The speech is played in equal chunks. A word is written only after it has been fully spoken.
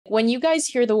when you guys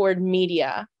hear the word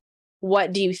media,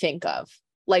 what do you think of?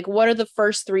 Like, what are the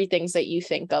first three things that you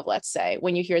think of, let's say,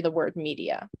 when you hear the word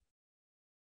media?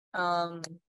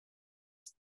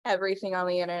 Everything on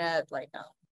the internet, like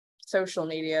social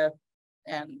media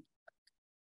and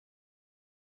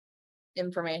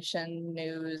information,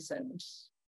 news, and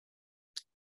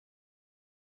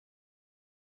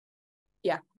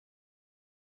yeah.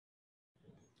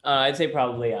 I'd say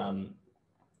probably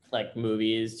like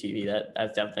movies, TV.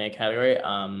 That's definitely a category.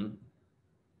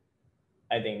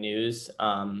 I think news,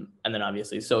 and then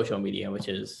obviously social media, which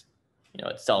is,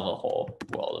 itself a whole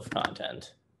world of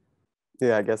content.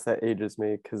 Yeah, I guess that ages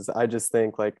me because I just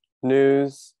think like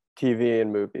news, TV,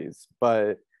 and movies,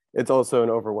 but it's also an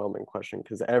overwhelming question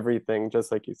because everything,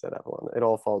 just like you said, Avalon, it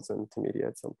all falls into media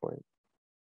at some point.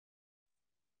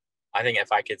 I think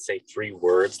if I could say three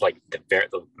words, like the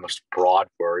most broad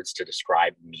words to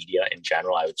describe media in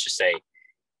general, I would just say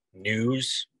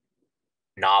news,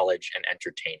 knowledge, and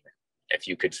entertainment. If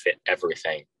you could fit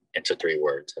everything into three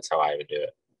words, that's how I would do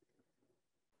it.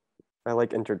 I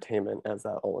like entertainment as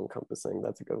that all-encompassing.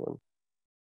 That's a good one.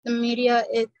 The media,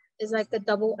 it is like a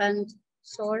double-edged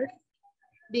sword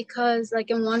because like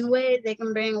in one way they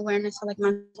can bring awareness to like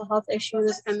mental health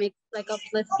issues and make like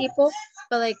uplift people,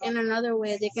 but like in another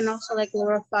way they can also like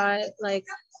glorify like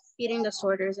eating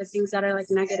disorders or things that are like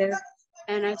negative.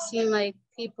 And I've seen like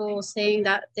people saying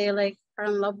that they like are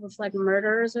in love with like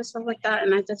murderers or stuff like that,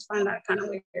 and I just find that kind of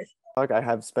weird. I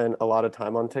have spent a lot of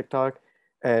time on TikTok,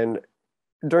 and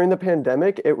during the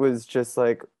pandemic it was just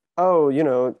like,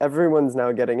 oh, everyone's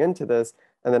now getting into this.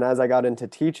 And then as I got into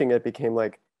teaching, it became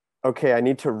like, okay, I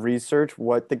need to research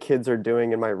what the kids are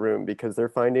doing in my room because they're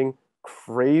finding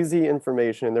crazy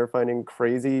information. They're finding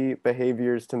crazy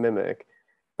behaviors to mimic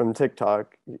from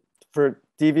TikTok for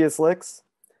devious licks.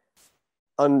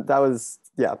 That was,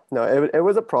 yeah, no, it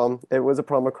was a problem. It was a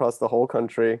problem across the whole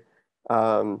country.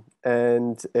 And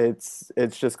it's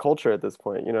just culture at this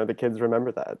point. The kids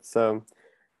remember that. So,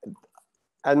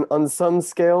 and on some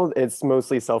scale, it's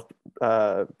mostly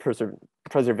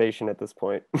preservation at this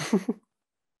point.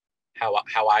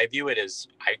 How I view it is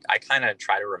I kind of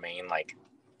try to remain like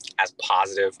as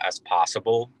positive as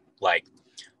possible. Like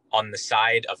on the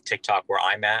side of TikTok where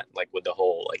I'm at, like with the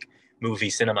whole like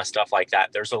movie cinema stuff like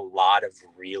that, there's a lot of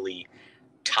really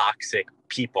toxic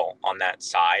people on that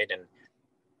side. And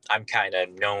I'm kind of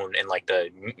known in like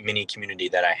the mini community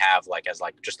that I have, like as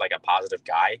like just like a positive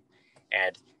guy.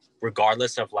 And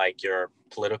regardless of like your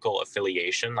political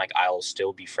affiliation, like I'll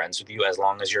still be friends with you as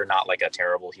long as you're not like a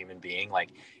terrible human being like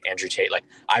Andrew Tate. Like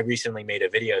I recently made a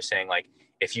video saying like,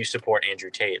 if you support Andrew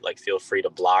Tate, like feel free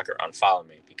to block or unfollow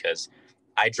me, because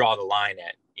I draw the line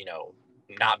at,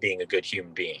 not being a good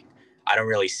human being. I don't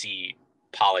really see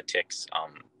politics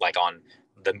like on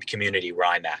the community where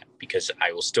I'm at, because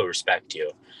I will still respect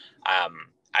you.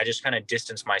 I just kind of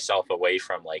distance myself away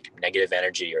from like negative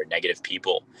energy or negative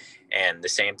people. And the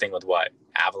same thing with what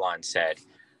Avalon said,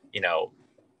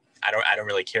 I don't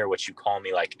really care what you call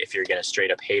me. Like if you're going to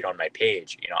straight up hate on my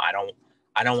page, I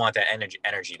don't want that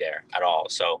energy there at all.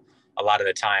 So a lot of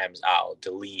the times I'll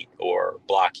delete or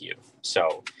block you.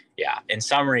 So yeah, in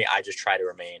summary, I just try to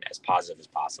remain as positive as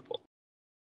possible.